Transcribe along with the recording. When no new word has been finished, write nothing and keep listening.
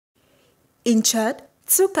In Chad,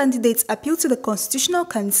 two candidates appealed to the Constitutional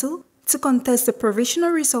Council to contest the provisional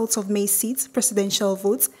results of May 6 presidential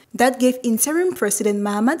votes that gave interim President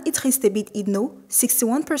Mahamat Idriss Deby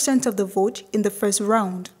 61% of the vote in the first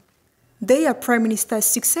round. They are Prime Minister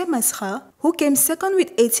Succès Masra, who came second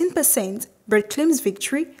with 18% but claims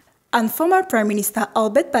victory, and former Prime Minister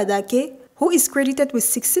Padacké, who is credited with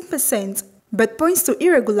 16% but points to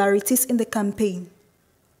irregularities in the campaign.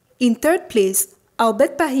 In third place,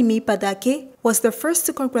 Pahimi Padacké was the first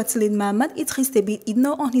to congratulate Mahamat Idriss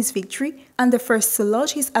Deby on his victory and the first to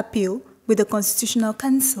lodge his appeal with the Constitutional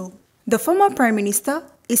Council. The former Prime Minister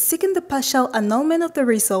is seeking the partial annulment of the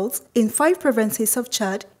results in 5 provinces of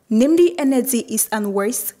Chad, namely Enedi East and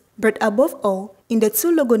West, but above all in the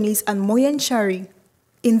 2 Logonese and Moyen Chari.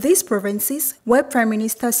 In these provinces, where Prime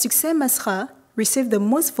Minister Succès Masra received the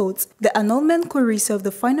most votes, the annulment could resolve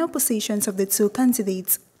the final positions of the 2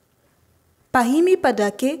 candidates. Pahimi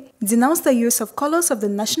Padacké denounced the use of colors of the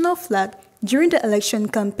national flag during the election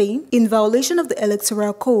campaign in violation of the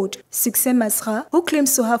Electoral Code. Succès Masra, who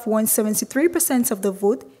claims to have won 73% of the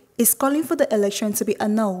vote, is calling for the election to be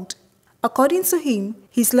annulled. According to him,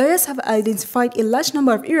 his lawyers have identified a large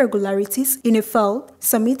number of irregularities in a file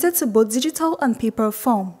submitted to both digital and paper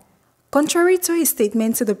form. Contrary to his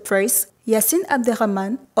statement to the press, Yassine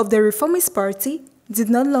Abderrahman of the Reformist Party did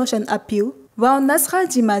not launch an appeal, while Nasra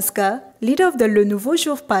Dimazga, leader of the Le Nouveau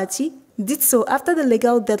Jour party, did so after the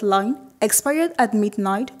legal deadline expired at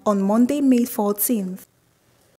midnight on Monday, May 14th.